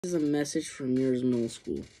This is a message from Mears Middle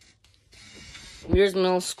School. Mears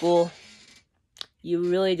Middle School, you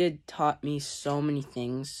really did taught me so many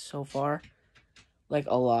things so far. Like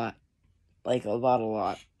a lot. Like a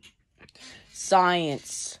lot.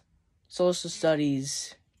 Science, social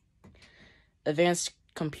studies, advanced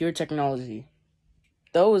computer technology.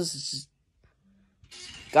 Those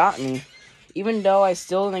got me. Even though I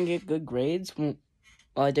still didn't get good grades. Well,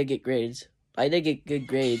 I did get grades. I did get good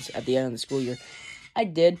grades at the end of the school year. I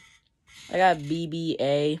did. I got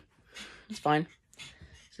BBA. It's fine.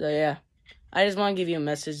 So, yeah. I just want to give you a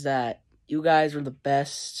message that you guys were the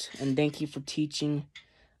best. And thank you for teaching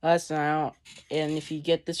us now. And if you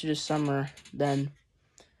get this through the summer, then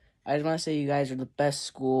I just want to say you guys are the best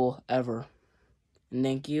school ever. And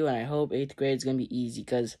thank you. And I hope 8th grade is going to be easy.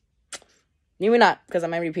 Because, maybe not. Because I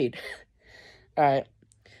might repeat. Alright.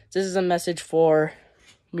 This is a message for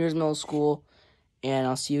Mears Middle School. And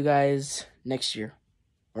I'll see you guys next year.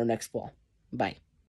 Or next fall. Bye.